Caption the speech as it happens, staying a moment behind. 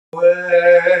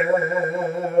Wherever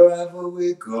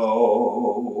we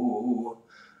go,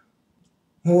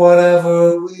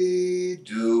 whatever we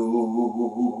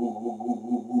do,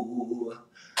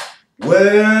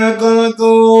 we're gonna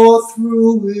go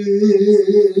through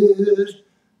it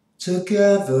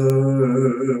together.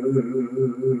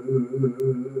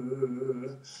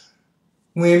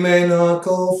 We may not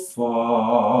go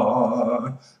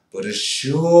far, but as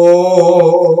sure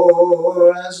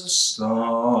as a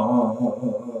star,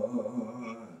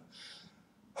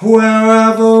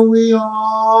 wherever we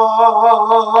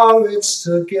are, it's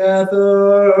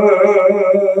together.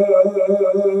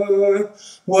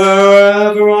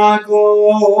 Wherever I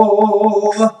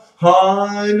go,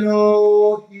 I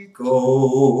know he goes.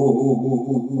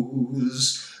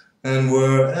 And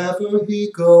wherever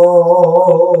he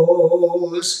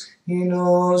goes, he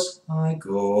knows I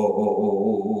go.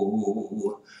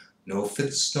 No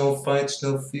fits, no fights,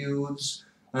 no feuds,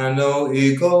 I know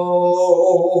he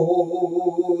goes.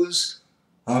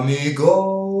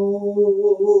 Amigos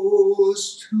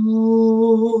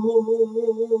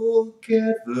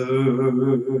together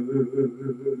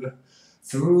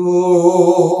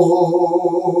through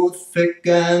thick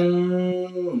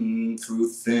and through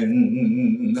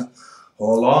thin,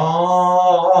 all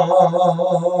out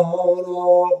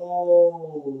or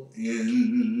all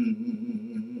in.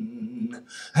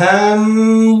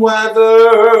 And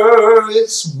whether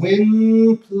it's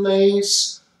win,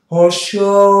 place, or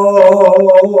show,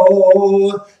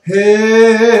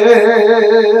 it's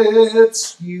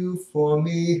you for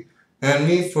me and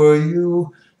me for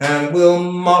you, and we'll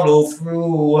muddle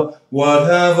through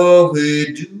whatever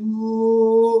we do.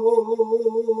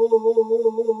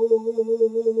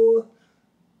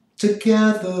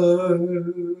 Together,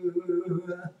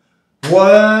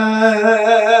 wherever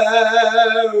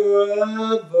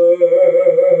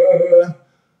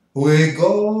we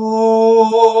go,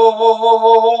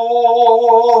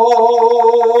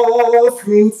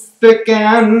 through thick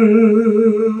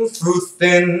and through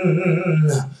thin,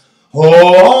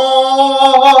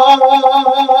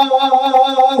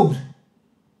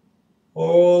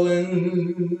 all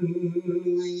in,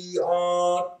 we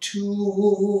are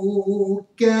together.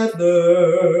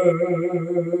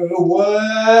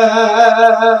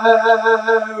 Wherever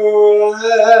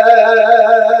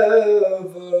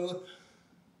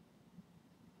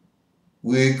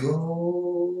we go.